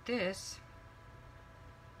then with this,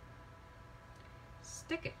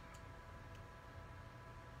 stick it.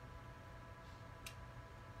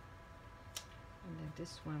 And then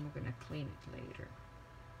this one we're gonna clean it later.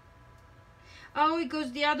 Oh, it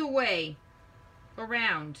goes the other way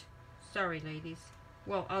around. Sorry, ladies.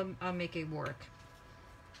 Well, I'll make it work.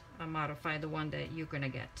 I'll modify the one that you're gonna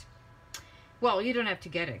get. Well, you don't have to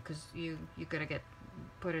get it because you're gonna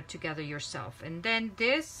put it together yourself. And then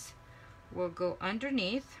this will go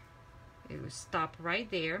underneath. It will stop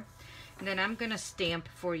right there. And then I'm gonna stamp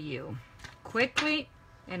for you quickly.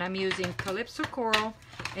 And I'm using Calypso Coral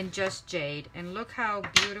and Just Jade. And look how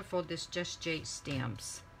beautiful this Just Jade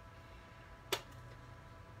stamps.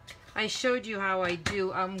 I showed you how I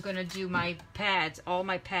do. I'm gonna do my pads, all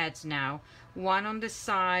my pads now. One on the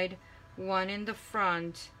side, one in the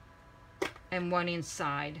front, and one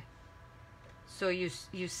inside. So you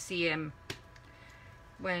see them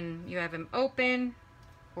when you have them open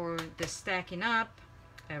or the stacking up,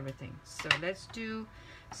 everything. So let's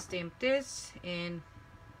stamp this, and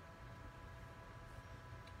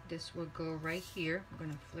this will go right here. I'm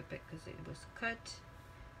gonna flip it because it was cut.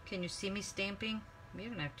 Can you see me stamping? You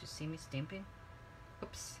don't have to see me stamping.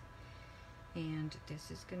 Oops. And this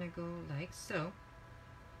is gonna go like so.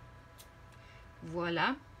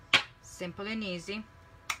 Voila. Simple and easy.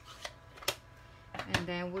 And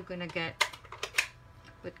then we're gonna get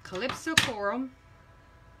with Calypso Coral.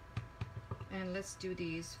 And let's do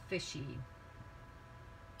these fishy.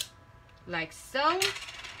 Like so.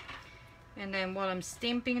 And then while I'm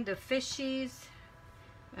stamping the fishies,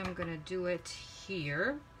 I'm gonna do it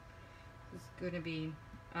here. It's going to be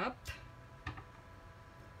up,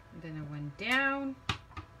 and then I went down,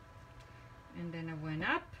 and then I went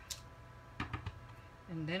up,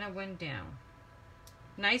 and then I went down.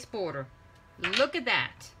 Nice border. Look at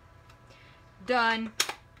that. Done.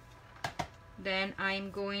 Then I'm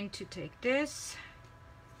going to take this,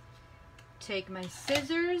 take my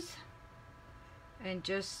scissors, and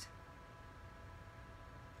just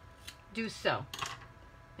do so.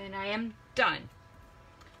 And I am done.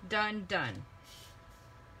 Done.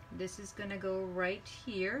 This is gonna go right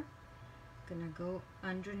here, gonna go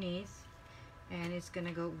underneath, and it's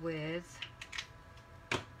gonna go with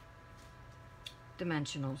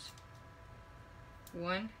dimensionals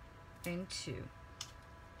 1 and 2.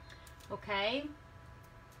 Okay,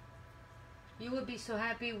 you will be so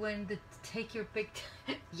happy when take your big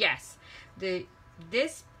yes,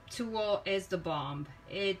 this tool is the bomb.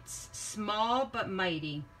 It's small but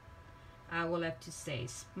mighty. I will have to say,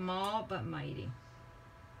 small but mighty.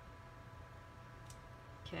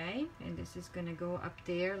 Okay, and this is gonna go up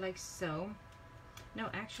there like so. No,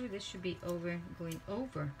 actually this should be going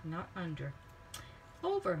over, not under.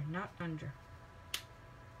 Over, not under.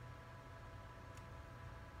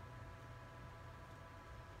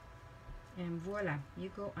 And voila, you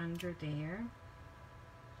go under there.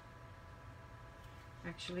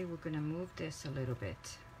 Actually, we're gonna move this a little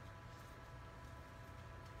bit.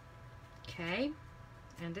 Okay,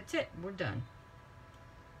 and that's it. We're done.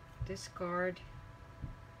 This card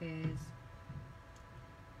is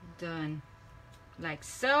done like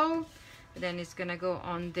so. Then it's gonna go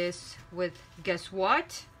on this with, guess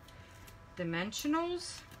what?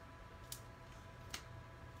 Dimensionals.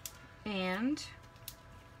 And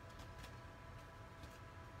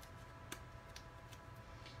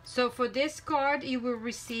so for this card, you will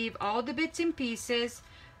receive all the bits and pieces,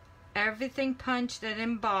 everything punched and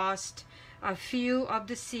embossed, a few of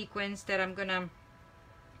the sequins that I'm gonna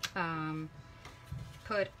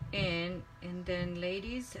put in. And then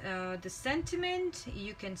ladies, the sentiment,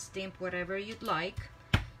 you can stamp whatever you'd like.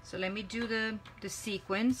 So let me do the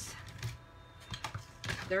sequins.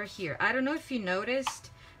 They're here. I don't know if you noticed,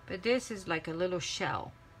 but this is like a little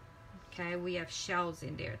shell. Okay, we have shells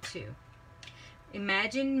in there too.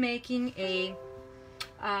 Imagine making a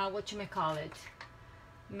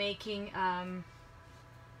making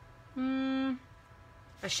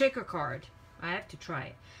a shaker card. I have to try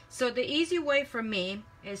it. So the easy way for me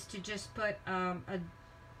is to just put a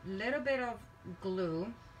little bit of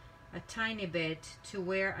glue, a tiny bit, to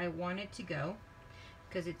where I want it to go,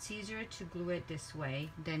 because it's easier to glue it this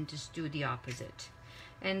way than just do the opposite.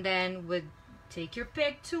 And then take your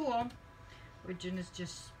pick tool, we're gonna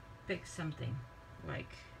just pick something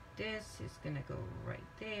like this. Is gonna go right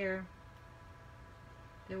there.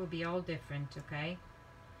 They will be all different, okay?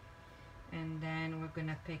 And then we're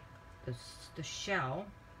gonna pick the shell.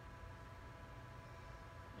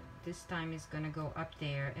 This time it's gonna go up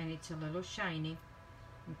there, and it's a little shiny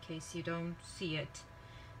in case you don't see it.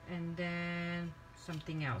 And then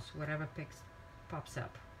something else, whatever pops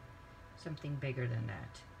up, something bigger than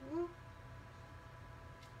that. Ooh.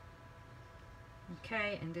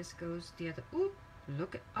 Okay, and this goes the other. Ooh,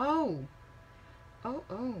 Look at, oh, oh,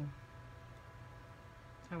 oh.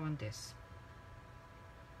 I want this.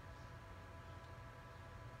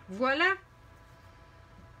 Voila.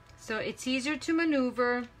 So it's easier to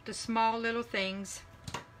maneuver the small little things.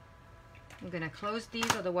 I'm gonna close these,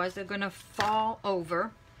 otherwise they're gonna fall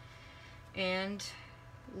over. And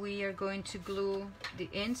we are going to glue the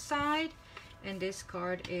inside, and this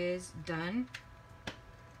card is done.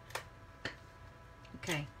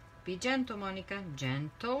 Okay, be gentle, Monica,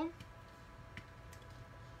 gentle.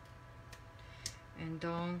 And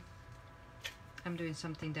don't, I'm doing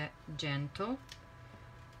something that gentle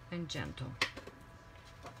and gentle.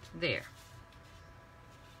 There.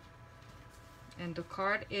 And the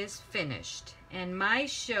card is finished. And my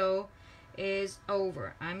show is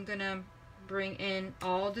over. I'm gonna bring in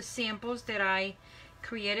all the samples that I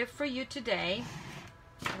created for you today.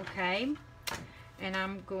 Okay. And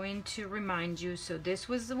I'm going to remind you, so this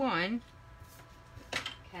was the one.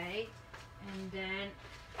 Okay. And then,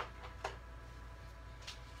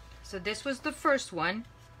 so this was the first one.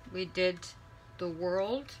 We did the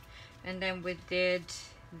world, and then we did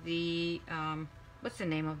the what's the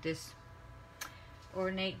name of this?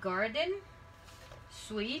 Ornate garden,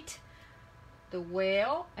 sweet, the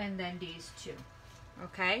whale, and then these two.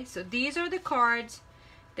 Okay, so these are the cards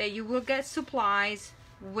that you will get supplies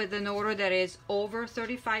with an order that is over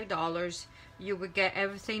 $35. You will get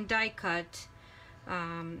everything die cut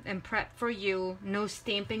and prep for you, no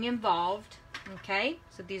stamping involved. Okay,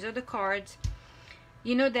 so these are the cards.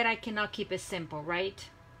 You know that I cannot keep it simple, right?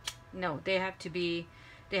 No, they have to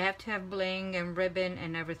have bling and ribbon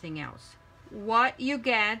and everything else. What you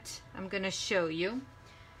get, I'm gonna show you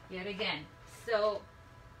yet again. So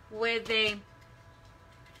with the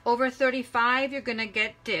over 35, you're gonna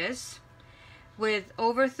get this. With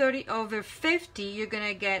over 50, you're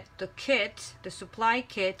gonna get the kit, the supply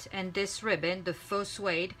kit, and this ribbon, the faux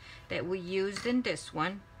suede that we used in this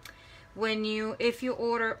one. If you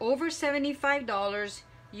order over $75,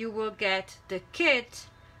 you will get the kit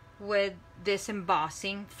with this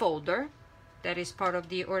embossing folder that is part of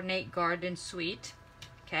the Ornate Garden Suite.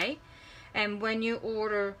 Okay, and when you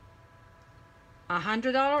order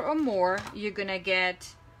 $100 or more, you're gonna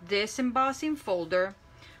get this embossing folder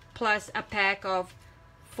plus a pack of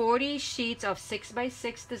 40 sheets of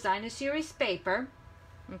 6x6 designer series paper.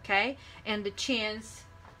 Okay, and the chance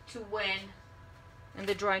to win, and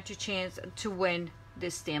the drawing chance to win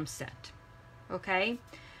this stamp set. Okay,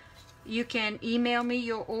 you can email me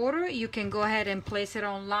your order. You can go ahead and place it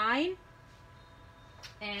online,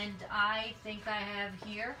 and I think I have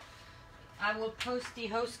here, I will post the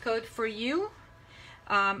host code for you.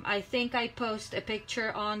 I think I post a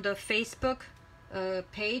picture on the Facebook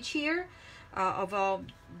page here of all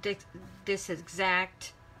this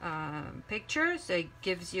exact picture, so it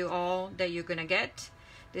gives you all that you're gonna get.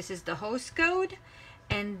 This is the host code.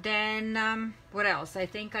 And then what else? I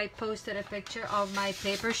think I posted a picture of my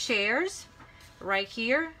paper shares right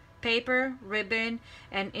here. Paper, ribbon,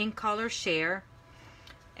 and in color share.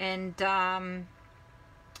 And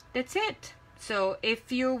that's it. So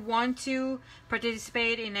if you want to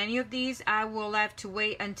participate in any of these, I will have to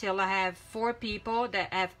wait until I have 4 people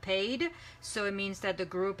that have paid. So it means that the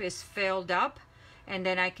group is filled up, and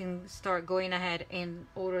then I can start going ahead and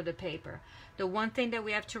order the paper. The one thing that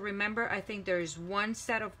we have to remember, I think there's one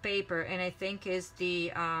set of paper, and I think is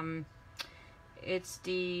the it's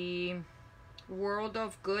the World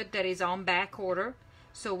of Good that is on back order.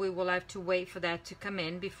 So we will have to wait for that to come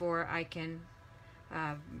in before I can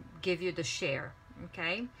give you the share.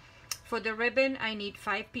 Okay, for the ribbon I need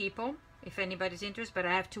 5 people if anybody's interested, but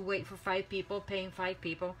I have to wait for 5 people, paying 5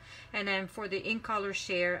 people. And then for the in color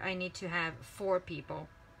share I need to have 4 people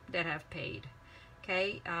that have paid.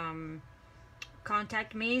 Okay,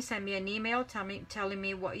 contact me, send me an email telling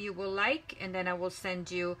me what you will like, and then I will send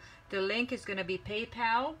you the link. It's going to be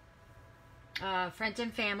PayPal, friends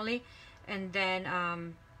and family, and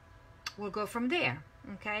then we'll go from there.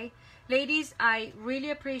 Okay, ladies, I really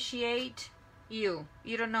appreciate you.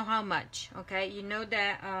 You don't know how much. Okay, you know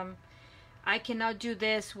that I cannot do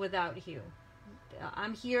this without you.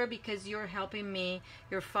 I'm here because you're helping me,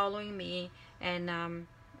 you're following me, and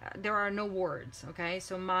there are no words. Okay,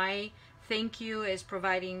 so my thank you is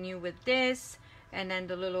providing you with this, and then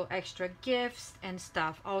the little extra gifts and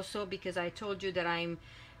stuff. Also, because I told you that I'm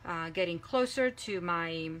getting closer to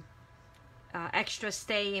my extra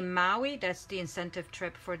stay in Maui. That's the incentive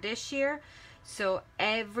trip for this year. So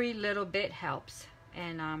every little bit helps,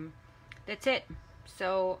 and that's it.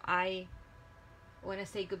 So I want to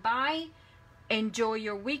say goodbye. Enjoy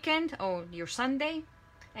your weekend or your Sunday,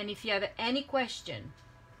 and if you have any question,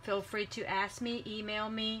 feel free to ask me, email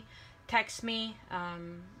me, text me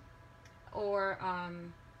or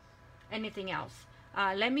anything else.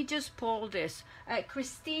 Let me just pull this.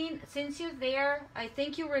 Christine, since you're there, I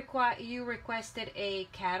think you requested a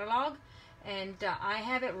catalog, and I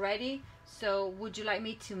have it ready. So would you like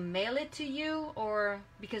me to mail it to you, or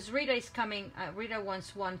because Rita is coming, Rita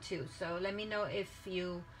wants one too. So let me know if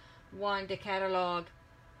you want the catalog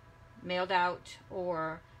mailed out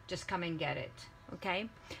or just come and get it. Okay,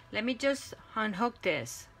 let me just unhook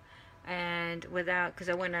this, and without, because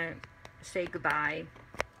I want to say goodbye,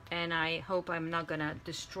 and I hope I'm not gonna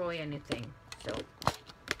destroy anything. So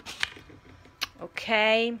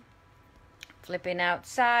okay, flipping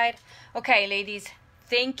outside. Okay, ladies,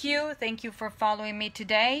 thank you for following me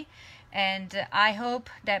today, and I hope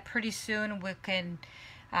that pretty soon we can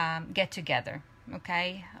get together.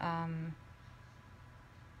 Okay.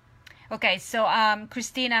 Okay, so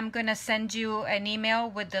Christine, I'm gonna send you an email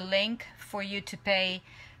with the link for you to pay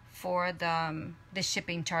for the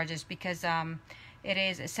shipping charges, because it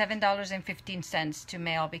is $7.15 to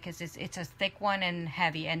mail, because it's a thick one and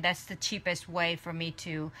heavy, and that's the cheapest way for me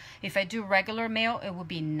to. If I do regular mail, it would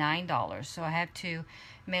be $9, so I have to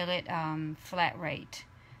mail it flat rate.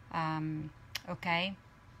 Okay.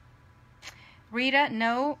 Rita,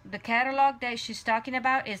 no, the catalog that she's talking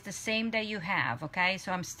about is the same that you have, okay?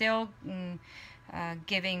 So I'm still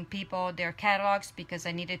giving people their catalogs because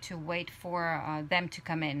I needed to wait for them to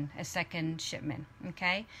come in, a second shipment,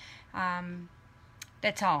 okay?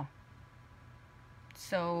 That's all.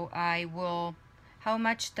 So I will, how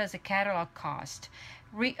much does a catalog cost?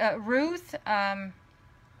 Ruth, I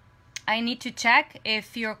need to check.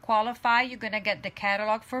 If you're qualified, you're gonna get the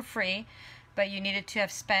catalog for free, but you needed to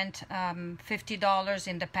have spent $50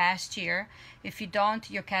 in the past year. If you don't,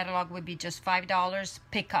 your catalog would be just $5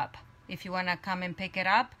 pickup. If you want to come and pick it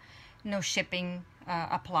up, no shipping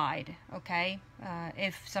applied, okay?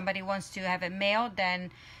 If somebody wants to have it mailed,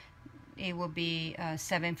 then it will be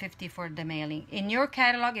 $7.50 for the mailing. In your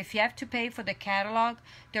catalog, if you have to pay for the catalog,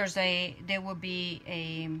 there will be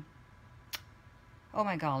a, oh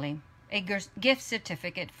my golly, a gift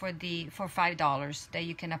certificate for $5 that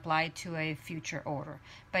you can apply to a future order.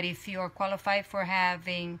 But if you're qualified for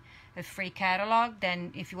having a free catalog,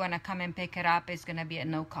 then if you want to come and pick it up, it's going to be at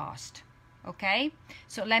no cost. Okay,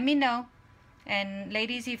 so let me know. And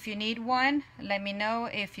ladies, if you need one, let me know.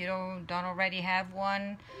 If you don't already have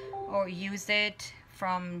one or use it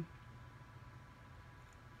from,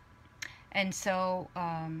 and so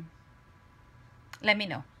let me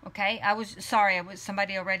know. Okay, I was sorry,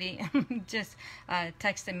 somebody already just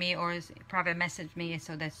texted me or private messaged me,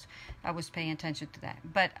 so I was paying attention to that.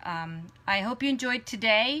 But I hope you enjoyed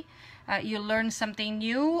today. You learned something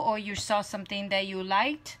new, or you saw something that you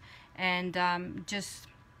liked, and just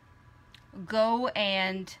go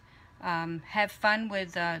and have fun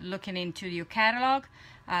with looking into your catalog.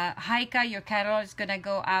 Heike, your catalog is gonna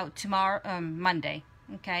go out tomorrow, Monday.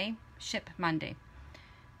 Okay, ship Monday.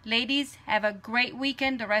 Ladies, have a great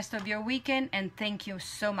weekend, the rest of your weekend, and thank you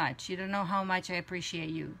so much. You don't know how much I appreciate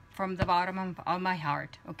you from the bottom of my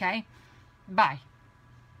heart, okay? Bye.